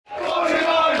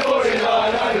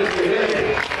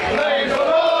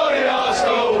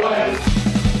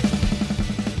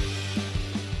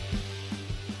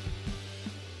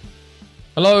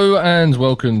and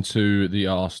welcome to the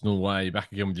Arsenal Way.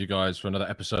 Back again with you guys for another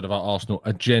episode of our Arsenal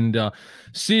Agenda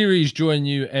series. Join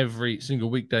you every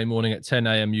single weekday morning at 10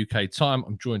 a.m. UK time.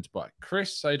 I'm joined by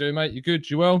Chris. How you doing, mate? You good?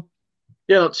 You well?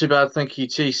 Yeah, not too bad. Thank you,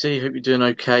 TC. Hope you're doing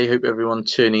okay. Hope everyone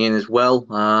tuning in as well.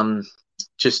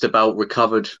 Just about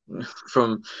recovered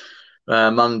from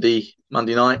Monday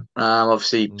night.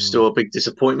 Obviously, still a big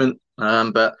disappointment.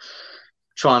 But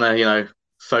trying to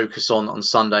focus on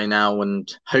Sunday now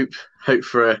and hope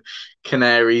for a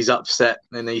Canaries upset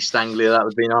in East Anglia. That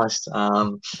would be nice.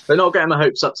 But not getting my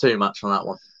hopes up too much on that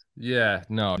one. Yeah,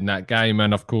 no, in that game,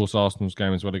 and of course Arsenal's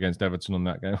game as well against Everton on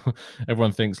that game.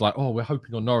 Everyone thinks like, oh, we're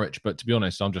hoping on Norwich, but to be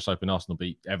honest, I'm just hoping Arsenal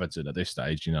beat Everton at this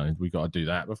stage. We got to do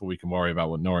that before we can worry about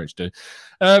what Norwich do.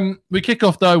 We kick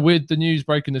off though with the news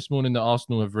breaking this morning that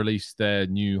Arsenal have released their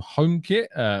new home kit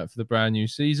for the brand new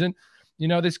season.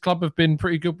 This club have been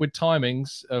pretty good with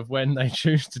timings of when they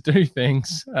choose to do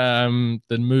things. The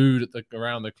mood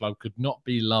around the club could not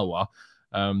be lower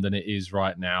than it is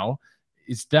right now.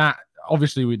 Is that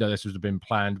obviously we know this would have been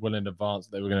planned well in advance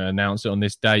that they were going to announce it on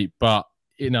this date, but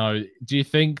do you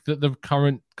think that the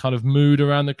current kind of mood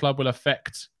around the club will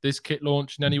affect this kit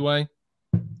launch in any way?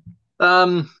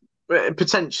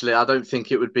 Potentially. I don't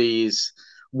think it would be as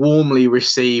warmly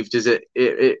received as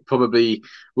it probably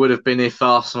would have been if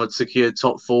Arsenal had secured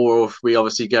top four, or if we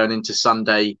obviously going into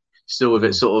Sunday still with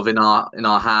it sort of in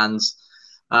our hands.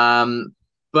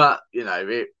 But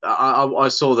I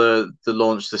saw the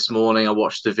launch this morning. I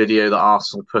watched the video that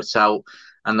Arsenal put out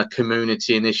and the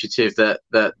community initiative that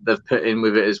they've put in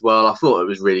with it as well. I thought it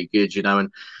was really good, and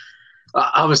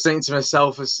I was thinking to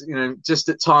myself, as just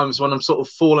at times when I'm sort of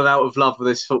falling out of love with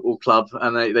this football club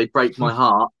and they break my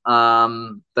heart,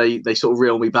 they sort of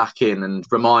reel me back in and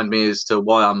remind me as to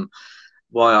why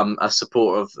I'm a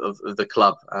supporter of the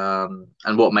club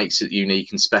and what makes it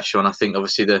unique and special. And I think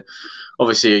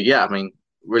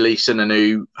releasing a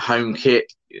new home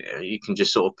kit, you can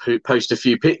just sort of post a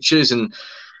few pictures and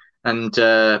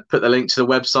put the link to the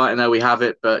website. I know we have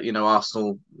it, but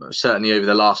Arsenal certainly over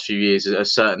the last few years,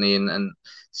 certainly and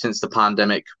since the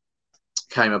pandemic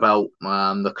came about,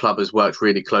 the club has worked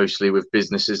really closely with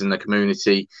businesses in the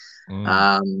community.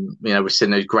 We're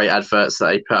seeing those great adverts that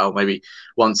they put out maybe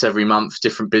once every month,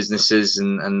 different businesses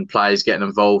and players getting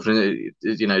involved, and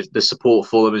the support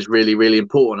for them is really, really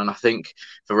important. And I think,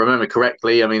 if I remember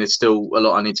correctly, there's still a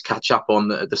lot I need to catch up on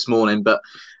this morning, but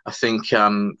I think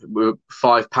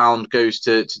 £5 goes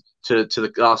to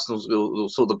the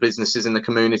Arsenal's sort of businesses in the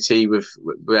community with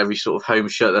every sort of home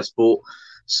shirt that's bought.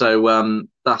 So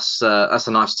that's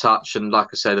a nice touch, and like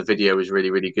I say, the video is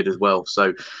really, really good as well.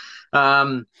 So.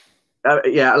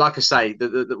 Like I say,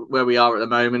 where we are at the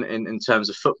moment in terms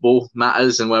of football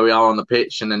matters and where we are on the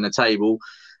pitch and in the table,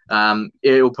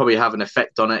 it will probably have an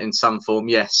effect on it in some form,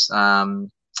 yes.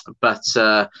 But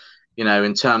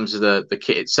in terms of the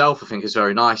kit itself, I think it's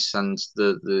very nice, and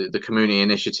the community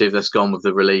initiative that's gone with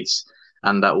the release,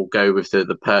 and that will go with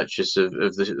the purchase of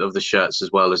the shirts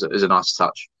as well as a nice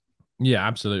touch. Yeah,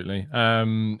 absolutely.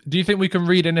 Do you think we can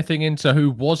read anything into who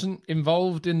wasn't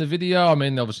involved in the video?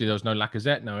 Obviously there was no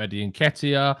Lacazette, no Eddie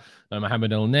Nketiah, no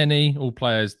Mohamed El-Neni, all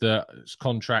players that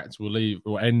contracts will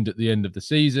end at the end of the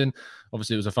season.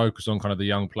 Obviously, it was a focus on kind of the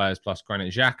young players plus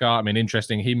Granit Xhaka.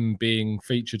 Interesting him being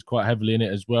featured quite heavily in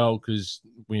it as well, because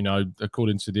we know,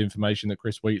 according to the information that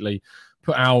Chris Wheatley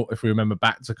put out, if we remember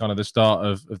back to kind of the start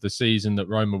of the season, that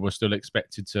Roma were still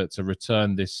expected to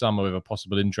return this summer with a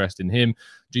possible interest in him.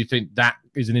 Do you think that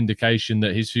is an indication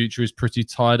that his future is pretty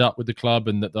tied up with the club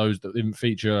and that those that didn't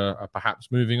feature are perhaps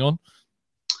moving on?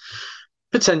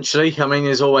 Potentially.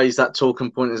 there's always that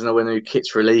talking point, isn't there, when new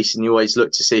kit's released, and you always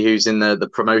look to see who's in the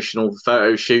promotional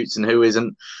photo shoots and who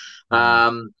isn't.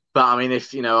 But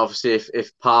if obviously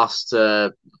if past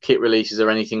kit releases are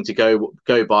anything to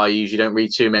go by, you usually don't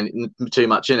read too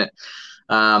much in it.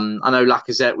 I know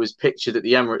Lacazette was pictured at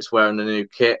the Emirates wearing the new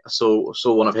kit. I saw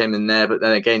one of him in there, but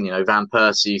then again, Van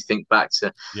Persie. You think back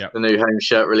to the new home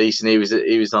shirt release, and he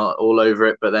was not all over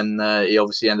it. But then he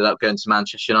obviously ended up going to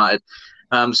Manchester United.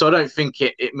 So I don't think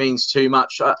it means too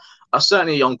much. I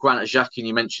certainly, on Granit Xhaka, and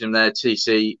you mentioned him there,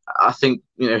 TC, I think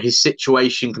his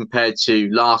situation compared to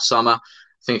last summer,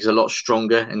 I think is a lot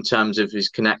stronger in terms of his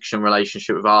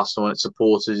relationship with Arsenal and its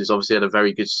supporters. He's obviously had a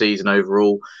very good season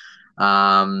overall.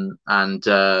 I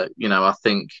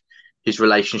think his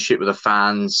relationship with the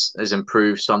fans has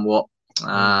improved somewhat.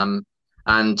 And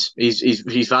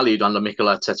he's valued under Mikel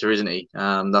Arteta, isn't he?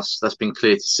 That's been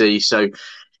clear to see. So,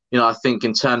 I think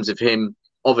in terms of him,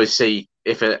 obviously,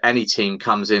 if any team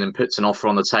comes in and puts an offer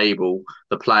on the table,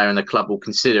 the player and the club will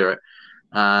consider it.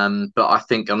 But I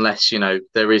think unless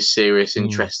there is serious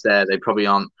interest there, they probably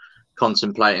aren't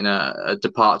contemplating a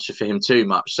departure for him too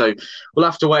much. So we'll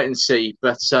have to wait and see.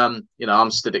 But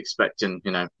I'm still expecting,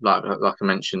 like I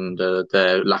mentioned,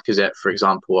 the Lacazette, for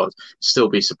example. I'd still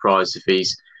be surprised if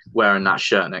he's wearing that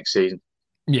shirt next season.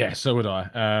 Yeah, so would I.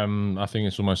 I think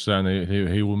it's almost certain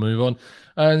he will move on.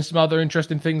 And some other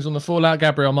interesting things on the fallout.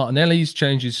 Gabriel Martinelli's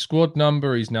changed his squad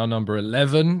number. He's now number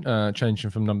 11,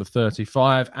 changing from number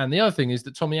 35. And the other thing is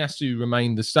that Tomiyasu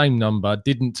remained the same number,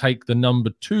 didn't take the number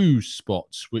 2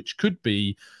 spots, which could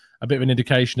be a bit of an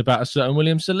indication about a certain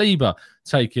William Saliba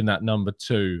taking that number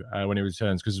 2 when he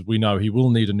returns, because we know he will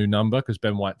need a new number because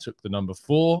Ben White took the number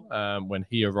 4 when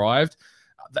he arrived.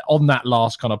 On that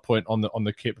last kind of point on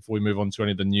the kit, before we move on to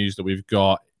any of the news that we've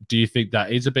got, do you think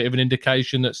that is a bit of an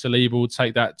indication that Saliba will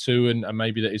take that too, and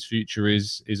maybe that his future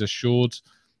is assured?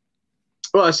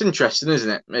 Well, it's interesting, isn't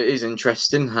it? It is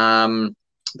interesting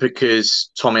because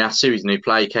Tomiyasu, his new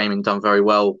player, came and done very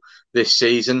well this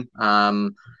season.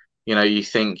 You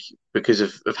think because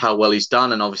of how well he's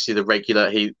done, and obviously the regular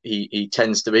he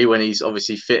tends to be when he's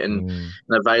obviously fit and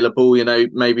available.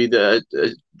 Maybe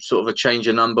the sort of a change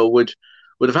of number would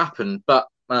have happened, but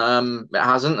it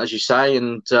hasn't, as you say,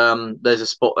 and there's a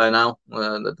spot there now,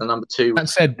 the number 2. That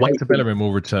said, Hector Bellerin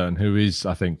will return, who is,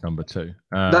 I think, number 2.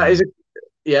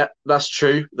 That's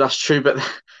true. But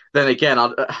then again,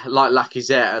 I'd like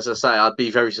Lacazette, as I say, I'd be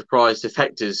very surprised if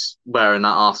Hector's wearing that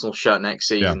Arsenal shirt next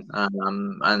season. Yeah.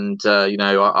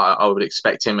 I would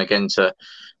expect him again to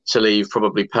leave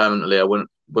probably permanently. I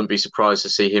wouldn't be surprised to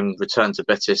see him return to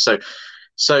Betis.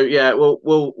 So yeah,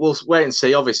 we'll wait and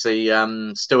see. Obviously,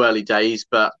 still early days,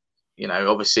 but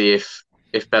obviously,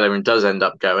 if Bellerin does end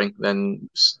up going, then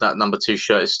that number 2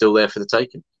 shirt is still there for the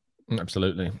taking.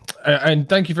 Absolutely. And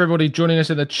thank you for everybody joining us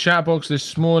in the chat box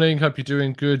this morning. Hope you're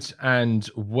doing good and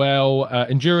well.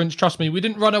 Endurance, trust me, we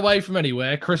didn't run away from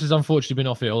anywhere. Chris has unfortunately been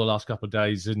off it all the last couple of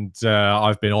days, and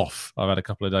I've been off. I've had a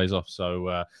couple of days off.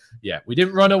 So, we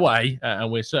didn't run away, and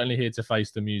we're certainly here to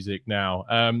face the music now.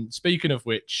 Speaking of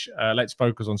which, let's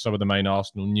focus on some of the main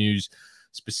Arsenal news.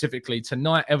 Specifically,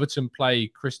 tonight, Everton play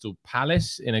Crystal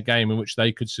Palace in a game in which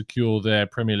they could secure their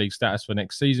Premier League status for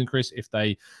next season, Chris. If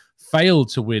they failed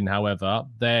to win, however,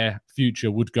 their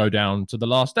future would go down to the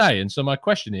last day. And so my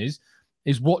question is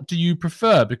what do you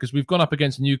prefer? Because we've gone up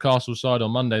against a Newcastle side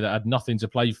on Monday that had nothing to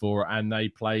play for, and they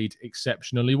played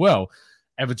exceptionally well.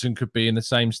 Everton could be in the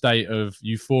same state of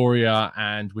euphoria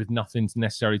and with nothing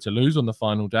necessary to lose on the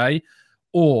final day.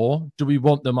 Or do we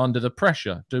want them under the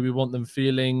pressure? Do we want them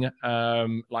feeling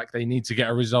like they need to get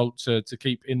a result to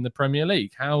keep in the Premier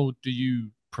League? How do you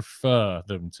prefer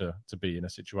them to be in a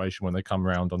situation when they come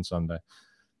around on Sunday?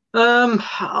 I'm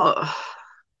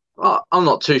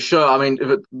not too sure. I mean,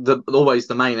 always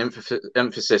the main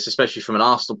emphasis, especially from an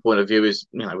Arsenal point of view, is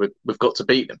we've got to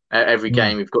beat them every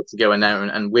game. We've got to go in there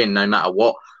and win, no matter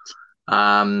what.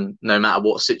 No matter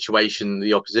what situation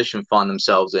the opposition find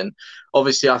themselves in.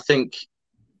 Obviously, I think,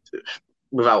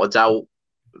 without a doubt,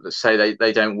 let's say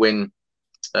they don't win.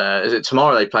 Is it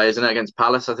tomorrow they play, isn't it, against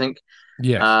Palace, I think?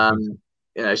 Yeah.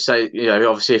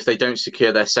 Obviously, if they don't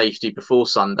secure their safety before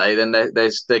Sunday, then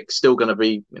they're still going to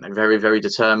be, very, very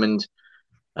determined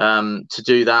to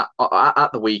do that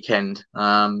at the weekend,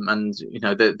 and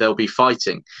they'll be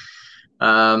fighting.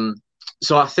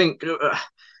 So I think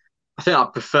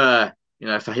I'd prefer,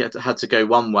 if I had to go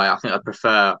one way, I think I'd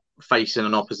prefer facing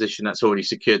an opposition that's already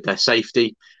secured their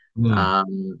safety. So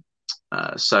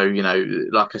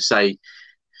like I say,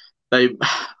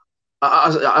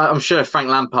 I'm sure Frank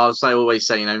Lampard, they always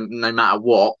say, no matter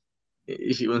what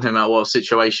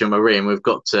situation we're in, we've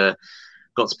got to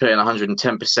put in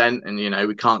 110%, and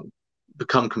we can't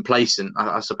become complacent.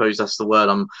 I suppose that's the word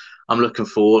I'm looking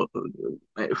for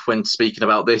when speaking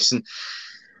about this. And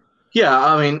yeah,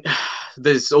 I mean,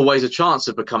 there's always a chance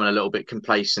of becoming a little bit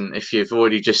complacent if you've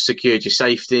already just secured your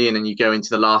safety, and then you go into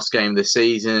the last game of the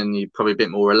season and you're probably a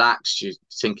bit more relaxed. You're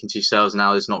thinking to yourselves,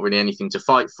 now there's not really anything to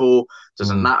fight for.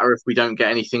 Doesn't matter if we don't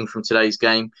get anything from today's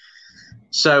game.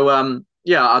 So,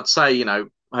 I'd say,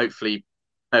 hopefully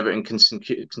Everton can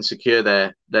secure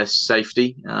their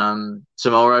safety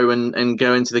tomorrow and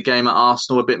go into the game at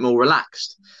Arsenal a bit more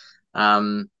relaxed.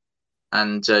 Hopefully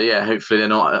they're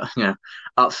not,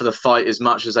 up for the fight as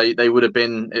much as they would have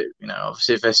been,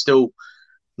 obviously if they're still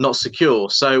not secure.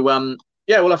 So, we'll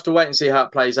have to wait and see how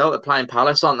it plays out. They're playing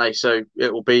Palace, aren't they? So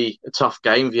it will be a tough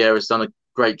game. Vieira's done a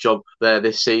great job there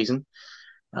this season.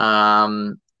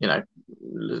 You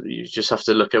just have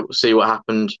to see what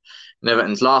happened in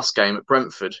Everton's last game at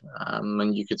Brentford.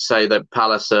 And you could say that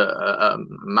Palace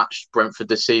matched Brentford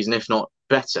this season, if not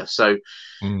better. So,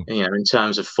 in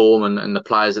terms of form and the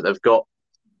players that they've got.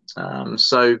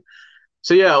 So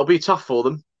it'll be tough for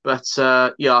them. But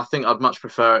yeah, I think I'd much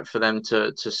prefer it for them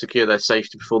to secure their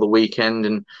safety before the weekend,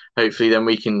 and hopefully then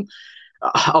we can.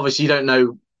 Obviously, you don't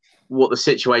know what the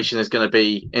situation is going to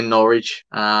be in Norwich.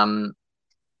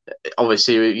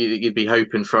 Obviously, you'd be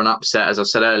hoping for an upset, as I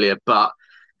said earlier, but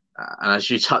and as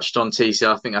you touched on, TC,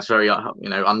 I think that's very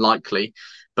unlikely.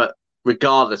 But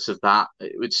regardless of that,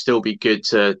 it would still be good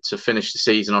to finish the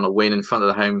season on a win in front of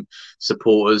the home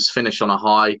supporters, finish on a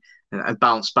high, and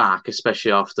bounce back,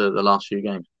 especially after the last few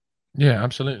games. Yeah,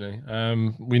 absolutely.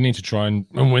 We need to try and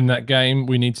win that game.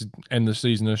 We need to end the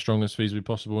season as strong as feasibly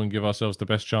possible and give ourselves the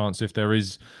best chance if there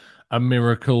is a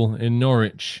miracle in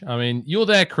Norwich. I mean, you're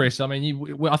there, Chris. I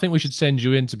mean, I think we should send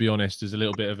you in, to be honest, as a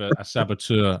little bit of a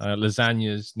saboteur.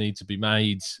 Lasagnas need to be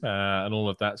made and all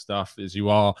of that stuff, as you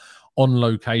are on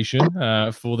location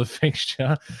for the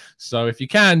fixture. So if you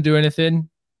can do anything,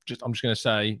 I'm just going to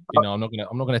say, I'm not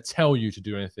going to tell you to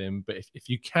do anything, but if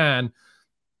you can.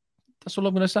 That's all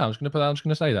I'm going to say. I'm just going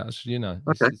to say that.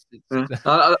 Okay.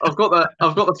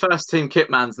 I've got the first team kit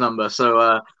man's number,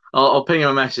 so I'll ping him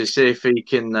a message, see if he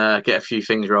can get a few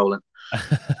things rolling.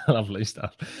 Lovely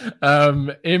stuff.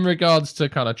 In regards to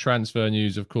kind of transfer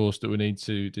news, of course, that we need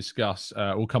to discuss,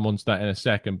 we'll come on to that in a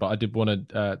second. But I did want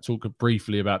to talk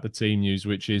briefly about the team news,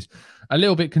 which is a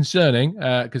little bit concerning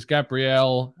because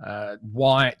Gabriel,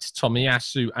 White,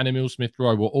 Tomiyasu, and Emil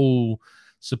Smith-Rowe were all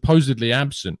supposedly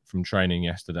absent from training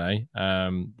yesterday,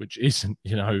 which isn't,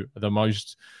 the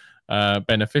most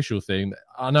beneficial thing.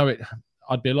 I know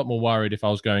I'd be a lot more worried if I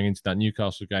was going into that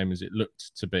Newcastle game as it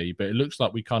looked to be, but it looks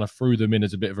like we kind of threw them in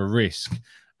as a bit of a risk,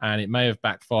 and it may have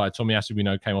backfired. Tomiyasu, we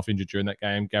know, came off injured during that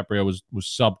game. Gabriel was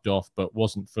subbed off, but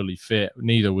wasn't fully fit.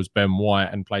 Neither was Ben White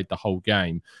and played the whole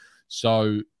game.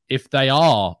 So if they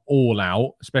are all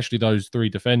out, especially those three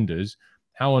defenders,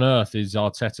 how on earth is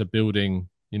Arteta building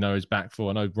his back four?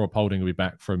 I know Rob Holding will be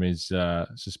back from his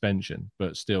suspension,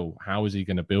 but still, how is he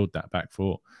going to build that back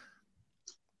four?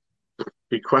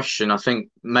 Good question. I think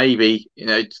maybe,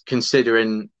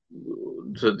 considering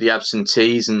the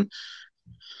absentees, and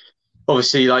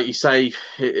obviously, like you say,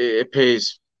 it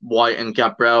appears White and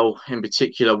Gabriel in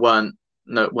particular weren't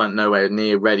nowhere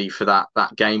near ready for that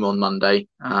game on Monday.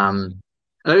 And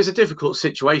it was a difficult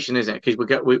situation, isn't it?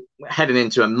 Because we're heading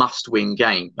into a must-win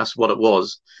game. That's what it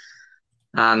was.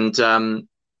 And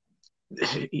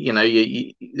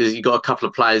you got a couple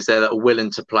of players there that are willing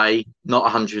to play,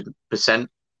 not 100%,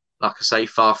 like I say,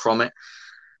 far from it.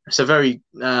 It's a very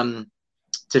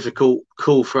difficult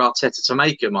call for Arteta to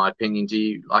make, in my opinion.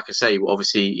 Like I say,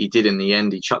 obviously he did in the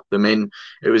end. He chucked them in.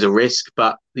 It was a risk,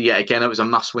 but yeah, again, it was a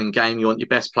must-win game. You want your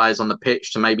best players on the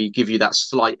pitch to maybe give you that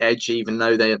slight edge, even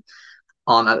though they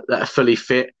aren't fully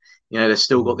fit. They've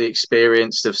still got the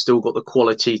experience. They've still got the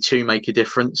quality to make a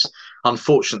difference.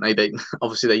 Unfortunately, they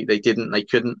didn't. They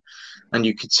couldn't, and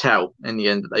you could tell in the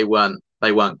end that they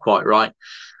weren't quite right.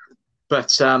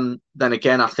 But then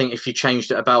again, I think if you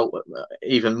changed it about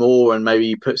even more, and maybe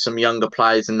you put some younger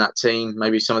players in that team,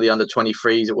 maybe some of the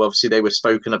under-23s, obviously they were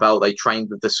spoken about. They trained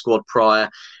with the squad prior.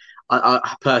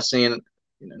 I personally, and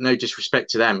no disrespect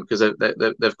to them, because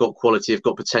they've got quality, they've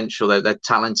got potential, they're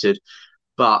talented.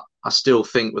 But I still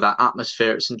think with that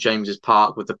atmosphere at St James's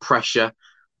Park, with the pressure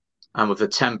and with the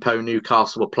tempo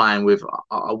Newcastle were playing with,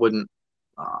 I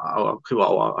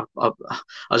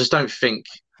just don't think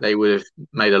they would have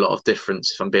made a lot of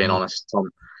difference, if I'm being honest,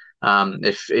 Tom.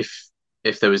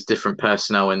 If there was different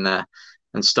personnel in there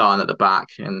and starting at the back,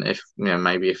 and if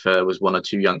maybe if there was one or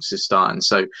two youngsters starting,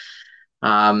 so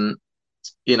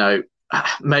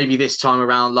maybe this time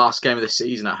around, last game of the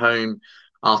season at home,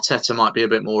 Arteta might be a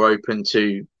bit more open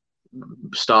to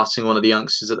starting one of the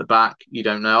youngsters at the back. You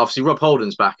don't know. Obviously, Rob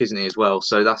Holding's back, isn't he, as well?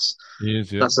 So that's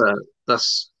a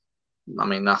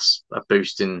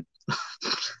boost in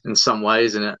some way,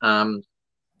 isn't it?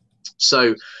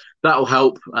 So that'll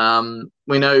help.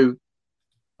 We know,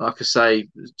 like I say,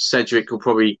 Cedric will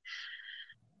probably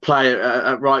play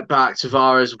at right back.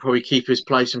 Tavares will probably keep his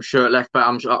place, I'm sure, at left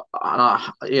back.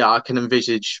 I can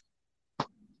envisage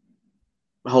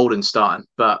Holding starting,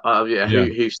 but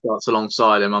who starts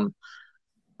alongside him?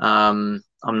 I'm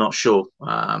not sure.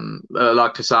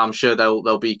 Like I say, I'm sure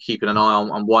they'll be keeping an eye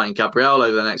on White and Gabriel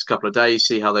over the next couple of days,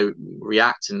 see how they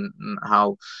react and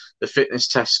how the fitness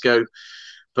tests go.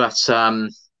 But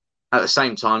at the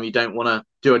same time, you don't want to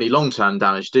do any long-term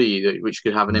damage, do you? Which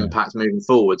could have an impact moving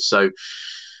forward. So,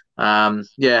 a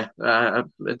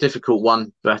difficult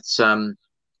one, but.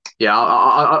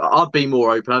 I'd be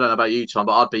more open. I don't know about you, Tom,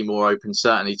 but I'd be more open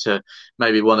certainly to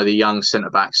maybe one of the young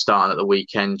centre-backs starting at the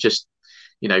weekend, just,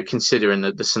 considering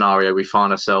the scenario we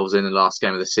find ourselves in the last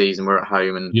game of the season. We're at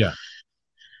home and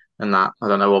that. I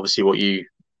don't know, obviously, what you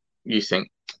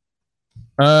think.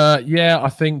 Yeah, I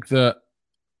think that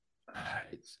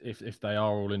if they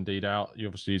are all indeed out,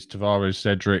 obviously it's Tavares,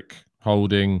 Cedric,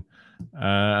 Holding,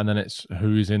 and then it's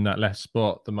who is in that left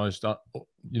spot. The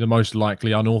most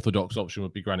likely unorthodox option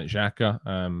would be Granit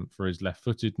Xhaka for his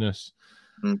left-footedness.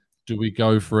 Mm. Do we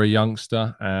go for a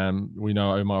youngster? We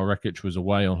know Omar Rekic was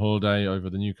away on holiday over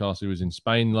the Newcastle. He was in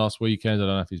Spain last weekend. I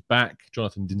don't know if he's back.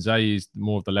 Jonathan Dinzey is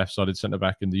more of the left-sided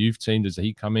centre-back in the youth team. Does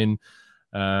he come in?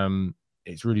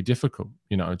 It's really difficult,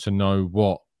 to know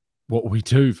what we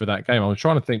do for that game. I was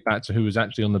trying to think back to who was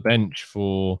actually on the bench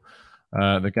for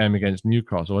the game against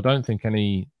Newcastle. I don't think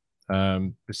any,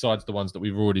 besides the ones that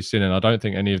we've already seen, and I don't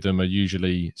think any of them are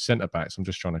usually centre-backs. I'm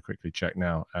just trying to quickly check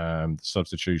now. The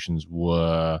substitutions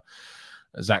were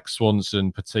Zach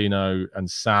Swanson, Patino, and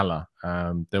Salah.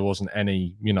 There wasn't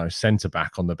any,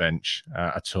 centre-back on the bench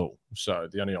at all. So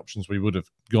the only options we would have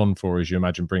gone for is, you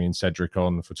imagine, bringing Cedric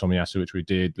on for Tomiyasu, which we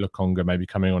did. Lokonga maybe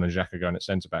coming on and Xhaka going at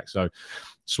centre-back. So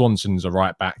Swanson's a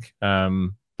right-back,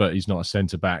 but he's not a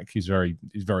centre-back. He's very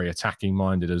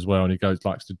attacking-minded as well, and he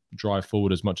likes to drive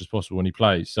forward as much as possible when he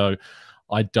plays. So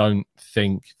I don't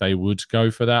think they would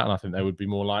go for that, and I think they would be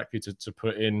more likely to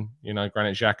put in,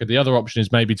 Granit Xhaka. The other option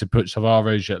is maybe to put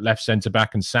Tavares at left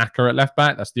centre-back and Saka at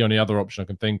left-back. That's the only other option I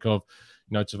can think of.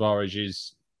 Tavares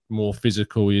is more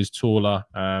physical. He is taller.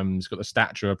 He's got the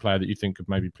stature of a player that you think could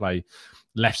maybe play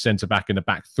left centre-back in a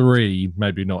back three,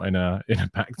 maybe not in a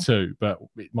back two, but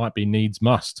it might be needs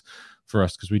must for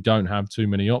us because we don't have too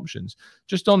many options.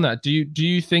 Just on that, do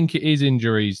you think it is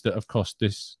injuries that have cost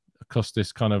this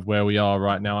kind of where we are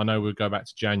right now? I know we'll go back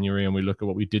to January and we look at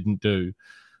what we didn't do,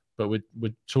 but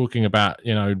we're talking about,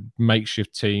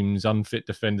 makeshift teams, unfit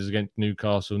defenders against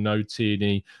Newcastle, no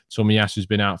Tierney, Tomiyasu's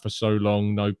been out for so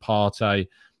long, no Partey.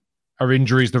 Are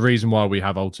injuries the reason why we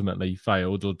have ultimately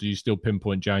failed, or do you still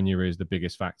pinpoint January as the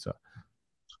biggest factor?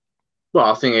 Well,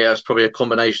 I think it's probably a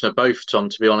combination of both, Tom,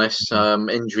 to be honest.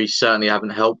 Injuries certainly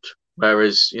haven't helped,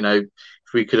 whereas, if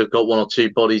we could have got one or two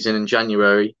bodies in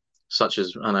January, such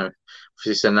as, I know,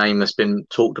 it's a name that's been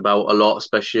talked about a lot,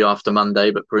 especially after Monday,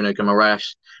 but Bruno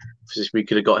Guimaraes, if we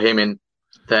could have got him in,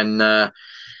 then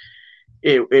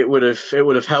it would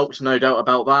have helped, no doubt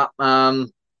about that.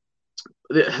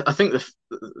 I think the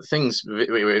things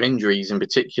with injuries in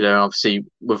particular, obviously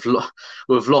we've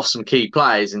lost some key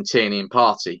players in Tierney and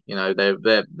Partey.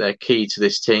 They're key to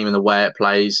this team and the way it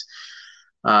plays.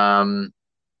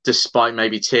 Despite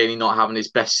maybe Tierney not having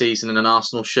his best season in an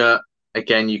Arsenal shirt,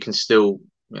 again, you can still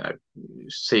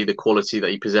see the quality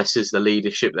that he possesses, the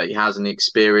leadership that he has, and the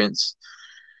experience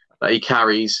that he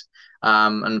carries.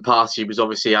 And Partey was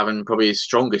obviously having probably his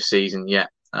strongest season yet.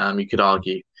 You could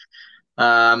argue.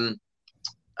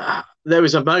 There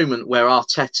was a moment where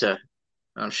Arteta,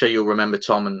 I'm sure you'll remember,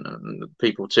 Tom, and the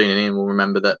people tuning in will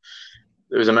remember that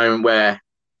there was a moment where,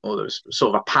 or there was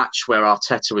sort of a patch where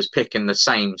Arteta was picking the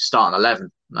same starting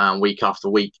 11 week after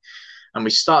week. And we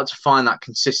started to find that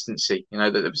consistency,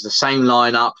 that it was the same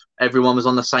lineup. Everyone was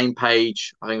on the same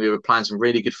page. I think we were playing some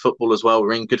really good football as well.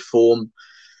 We're in good form.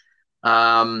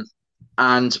 And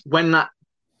when that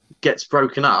gets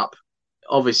broken up,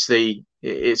 obviously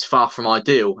it's far from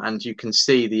ideal, and you can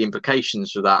see the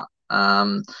implications of that.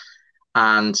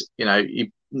 And you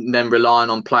then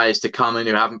relying on players to come in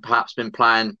who haven't perhaps been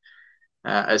playing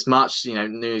as much.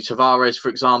 New Tavares, for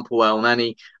example, El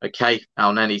Neni. Okay,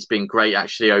 El Neni's been great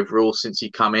actually overall since he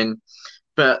come in,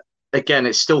 but again,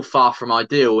 it's still far from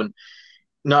ideal. And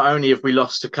not only have we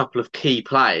lost a couple of key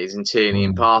players in Tierney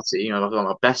and Partey, one of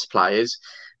our best players,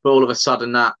 but all of a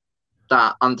sudden that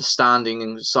understanding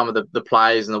in some of the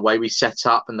players and the way we set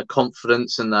up and the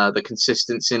confidence and the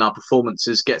consistency in our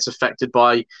performances gets affected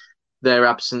by their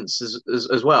absence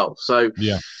as well. So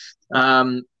yeah,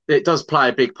 it does play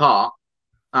a big part,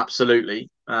 absolutely.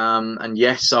 And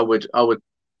yes, I would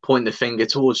point the finger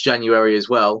towards January as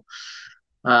well.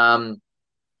 And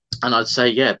I'd say,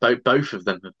 yeah, both of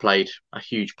them have played a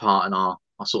huge part in our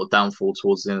sort of downfall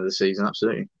towards the end of the season.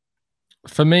 Absolutely.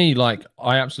 For me,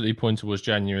 I absolutely point towards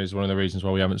January as one of the reasons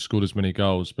why we haven't scored as many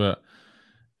goals. But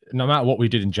no matter what we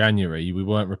did in January, we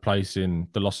weren't replacing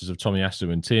the losses of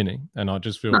Tomiyasu and Tierney. And I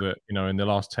just feel that, in the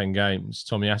last 10 games,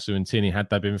 Tomiyasu and Tierney,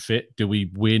 had they been fit, do we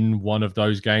win one of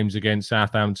those games against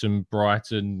Southampton,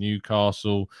 Brighton,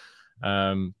 Newcastle,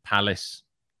 Palace,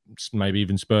 maybe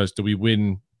even Spurs? Do we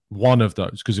win one of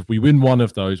those? Because if we win one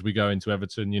of those, we go into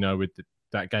Everton, with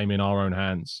that game in our own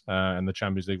hands and the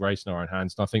Champions League race in our own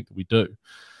hands. And I think that we do.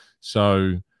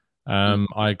 So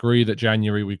I agree that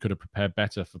January we could have prepared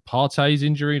better for Partey's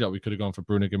injury. Like we could have gone for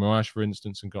Bruno Guimaraes, for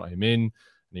instance, and got him in. And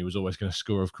he was always going to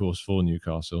score, of course, for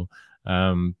Newcastle.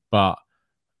 But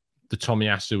the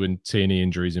Tomiyasu and Tierney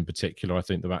injuries in particular, I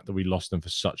think the fact that we lost them for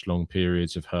such long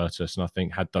periods have hurt us. And I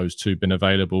think had those two been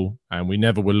available, and we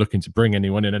never were looking to bring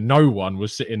anyone in, and no one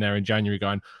was sitting there in January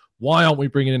going, why aren't we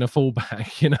bringing in a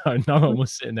fullback? You know, no one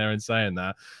was sitting there and saying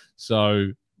that. So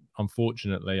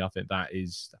unfortunately, I think that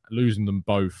is losing them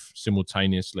both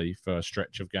simultaneously for a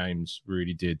stretch of games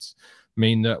really did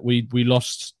mean that we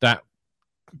lost that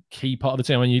key part of the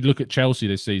team. When you look at Chelsea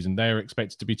this season, they're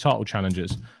expected to be title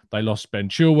challengers. They lost Ben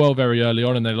Chilwell very early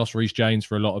on, and they lost Reece James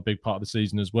for a lot of big part of the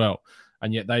season as well.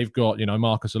 And yet they've got, you know,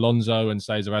 Marcus Alonso and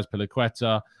Cesar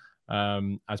Azpilicueta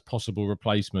as possible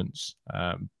replacements.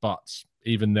 But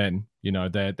even then, you know,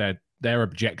 their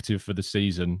objective for the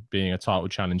season, being a title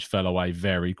challenge, fell away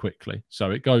very quickly.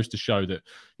 So it goes to show that,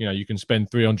 you know, you can spend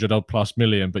 300 odd plus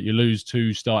million, but you lose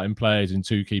two starting players in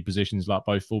two key positions, like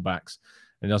both fullbacks.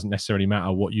 It doesn't necessarily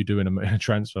matter what you do in a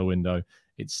transfer window.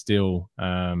 It's still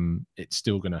going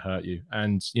to hurt you.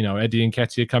 And, you know, Eddie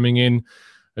Nketiah coming in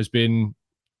has been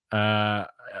at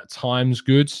times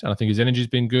good, and I think his energy's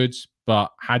been good.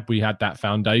 But had we had that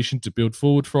foundation to build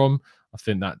forward from, I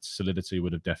think that solidity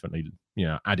would have definitely, you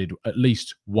know, added at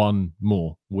least one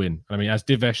more win. I mean, as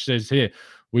Divesh says here,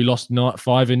 we lost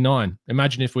 5 in 9.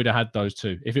 Imagine if we'd have had those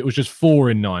two. If it was just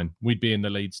 4 in 9, we'd be in the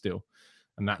lead still.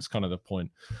 And that's kind of the point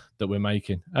that we're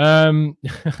making.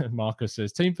 Marcus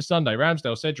says, team for Sunday,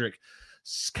 Ramsdale, Cedric,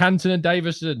 Canton and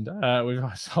Davison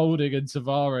with Holding and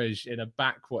Tavares in a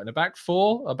back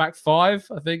four? A back five,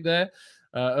 I think there.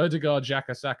 Odegaard,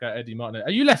 Xhaka, Saka, Eddie Martin.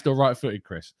 Are you left or right footed,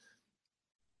 Chris?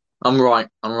 I'm right.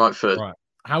 I'm right foot. Right.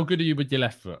 How good are you with your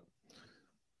left foot?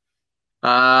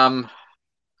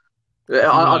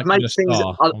 I'd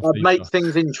make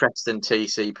things interesting,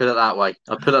 TC. Put it that way.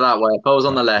 I'd put it that way. If I was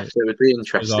on the left, it would be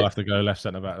interesting. I'll have to go left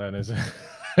centre back then, is it?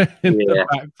 The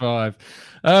back five.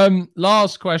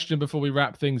 Last question before we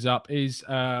wrap things up is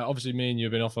obviously me and you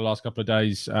have been off the last couple of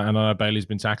days, and I know Bailey's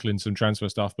been tackling some transfer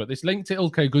stuff, but this link to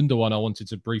Ilkay Gundoğan I wanted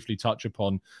to briefly touch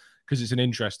upon because it's an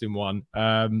interesting one.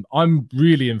 I'm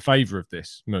really in favour of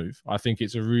this move. I think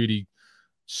it's a really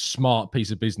smart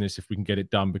piece of business if we can get it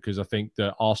done, because I think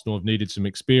that Arsenal have needed some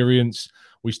experience.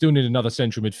 We still need another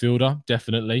central midfielder,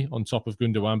 definitely, on top of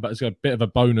Gündoğan, but it's a bit of a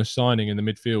bonus signing in the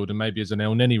midfield, and maybe as an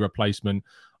El Neni replacement,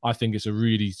 I think it's a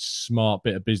really smart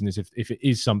bit of business if it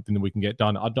is something that we can get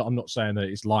done. I'm not saying that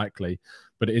it's likely,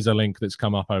 but it is a link that's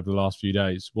come up over the last few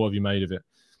days. What have you made of it?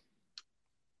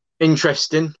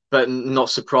 Interesting, but not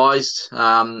surprised.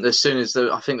 As soon as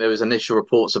I think there was initial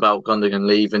reports about Gundogan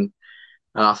leaving,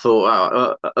 and I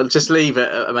thought, I'll just leave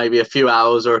it maybe a few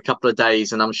hours or a couple of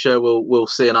days, and I'm sure we'll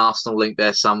see an Arsenal link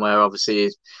there somewhere. Obviously,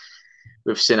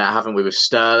 we've seen it, haven't we, with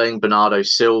Sterling, Bernardo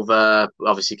Silva,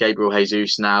 obviously Gabriel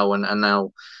Jesus now, and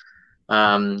now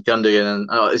Gundogan.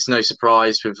 And it's no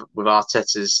surprise with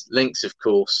Arteta's links, of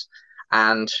course,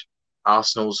 and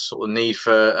Arsenal's sort of need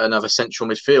for another central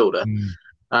midfielder.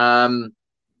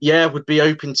 Would be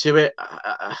open to it.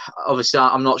 Obviously,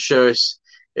 I'm not sure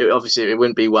it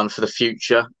wouldn't be one for the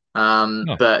future,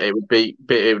 no. But it would be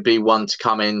one to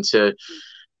come in to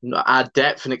add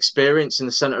depth and experience in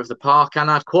the centre of the park and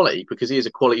add quality, because he is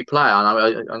a quality player.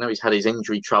 I know he's had his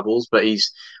injury troubles, but I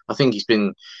think he's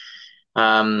been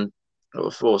sort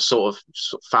of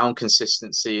found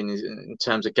consistency in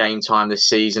terms of game time this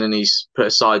season, and he's put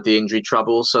aside the injury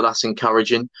troubles, so that's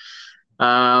encouraging.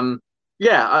 It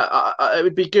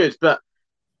would be good, but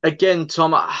again,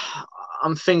 Tom,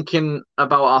 I'm thinking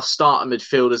about our starter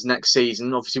midfielders next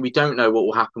season. Obviously, we don't know what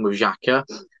will happen with Xhaka.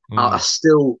 I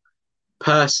still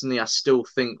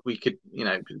think we could,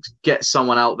 get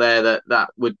someone out there that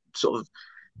would sort of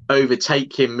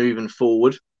overtake him moving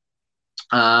forward.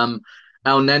 El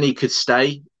Neni could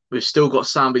stay. We've still got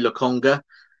Sambi Lokonga.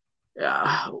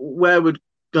 Where would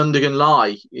Gundogan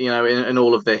lie, in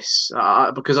all of this?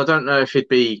 Because I don't know if he'd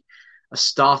be a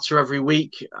starter every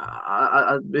week.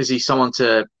 Is he someone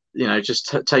to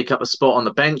just take up a spot on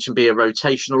the bench and be a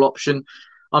rotational option?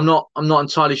 I'm not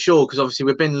entirely sure, because obviously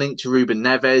we've been linked to Ruben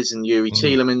Neves and Yuri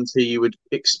Tielemans, who you would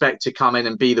expect to come in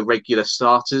and be the regular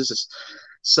starters.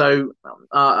 So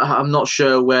I'm not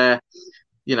sure where,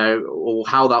 or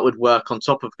how that would work on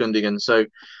top of Gundogan.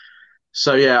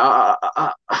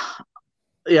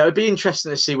 It'd be interesting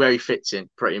to see where he fits in,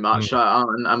 pretty much,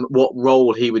 and what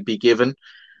role he would be given.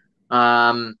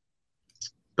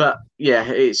 But yeah,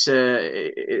 it's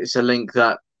a link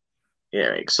that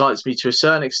excites me to a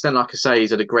certain extent. Like I say,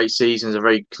 he's had a great season. He's a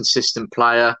very consistent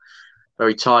player,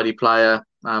 very tidy player.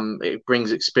 It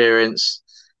brings experience.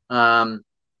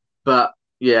 But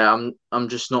yeah, I'm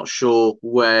just not sure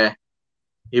where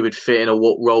he would fit in or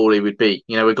what role he would be.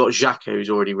 We've got Xhaka, who's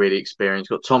already really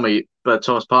experienced. We've got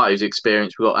Thomas Partey, who's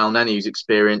experienced. We've got El Neni, who's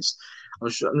experienced.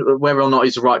 Whether or not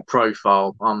he's the right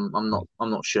profile, I'm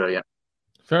not sure yet.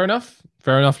 Fair enough.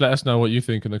 Fair enough. Let us know what you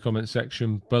think in the comment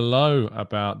section below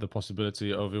about the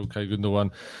possibility of Ilkay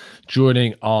Gundogan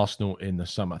joining Arsenal in the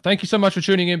summer. Thank you so much for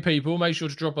tuning in, people. Make sure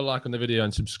to drop a like on the video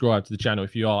and subscribe to the channel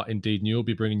if you are indeed new. We'll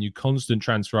be bringing you constant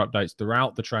transfer updates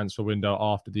throughout the transfer window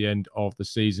after the end of the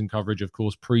season. Coverage, of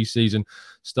course, pre-season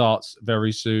starts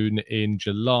very soon in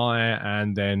July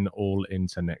and then all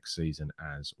into next season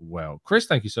as well. Chris,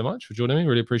 thank you so much for joining me.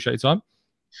 Really appreciate your time.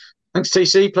 Thanks,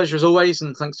 TC. Pleasure as always.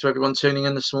 And thanks to everyone tuning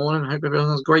in this morning. I hope everyone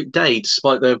has a great day,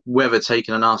 despite the weather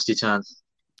taking a nasty turn.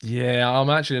 Yeah,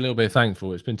 I'm actually a little bit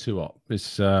thankful. It's been too hot.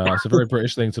 It's a very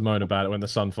British thing to moan about it when the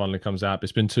sun finally comes out.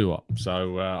 It's been too hot.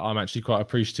 So I'm actually quite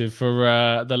appreciative for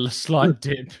the slight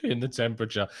dip in the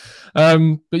temperature.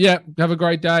 But yeah, have a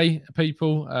great day,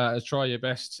 people. Try your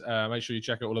best. Make sure you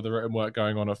check out all of the written work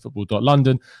going on at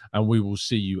football.london. And we will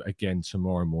see you again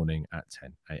tomorrow morning at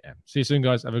 10 a.m. See you soon,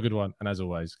 guys. Have a good one. And as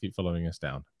always, keep following us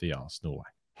down the Arsenal way.